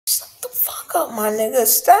fuck up, my nigga.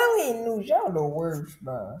 Stallion News, y'all the worst,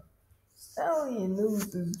 bro. Stallion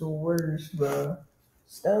News is the worst, bro.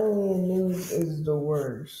 Stallion News is the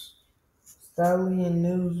worst. Stallion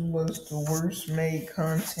News was the worst made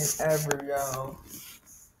content ever, y'all.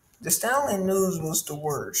 The Stallion News was the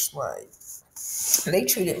worst. Like, they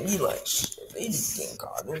treated me like shit. They just getting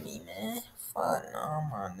caught with me, man. Fuck nah,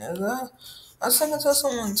 my nigga. I was talking to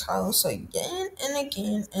someone Tyler's again and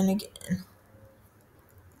again and again.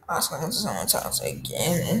 I was talking to someone else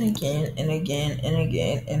again and again and again and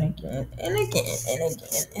again and again and again and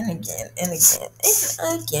again and again and again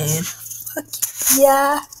and again. Fuck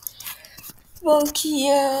yeah. Fuck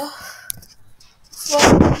yeah.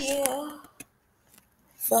 Fuck yeah.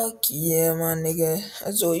 Fuck yeah, my nigga.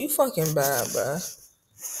 That's all you fucking bad, bruh.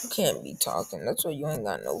 You can't be talking. That's why you ain't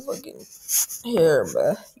got no fucking hair,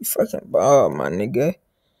 bruh. You fucking bald, my nigga.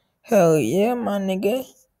 Hell yeah, my nigga.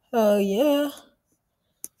 Hell yeah.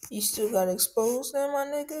 You still got exposed there, my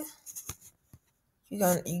nigga? You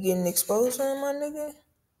getting exposed there, my nigga?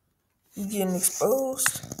 You getting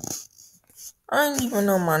exposed? I ain't even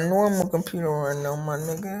on my normal computer right now, my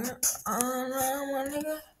nigga. I don't know, my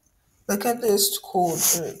nigga. Look at this cool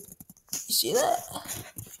trick. You see that?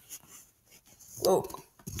 Look.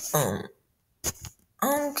 I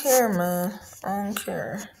don't care, man. I don't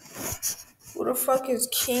care. Who the fuck is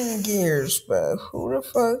King Gears, bro? Who the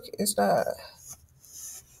fuck is that?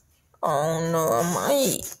 I don't know. I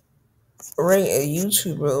might rate a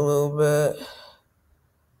YouTuber a little bit.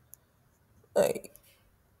 Like,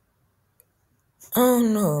 I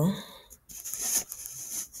don't know.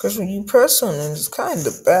 Because when you press on it, it's kind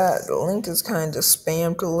of bad. The link is kind of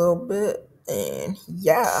spammed a little bit. And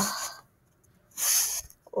yeah,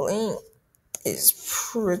 link is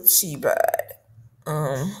pretty bad.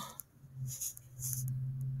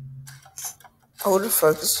 What the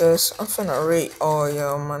fuck is this? I'm finna rate all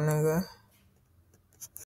y'all, my nigga.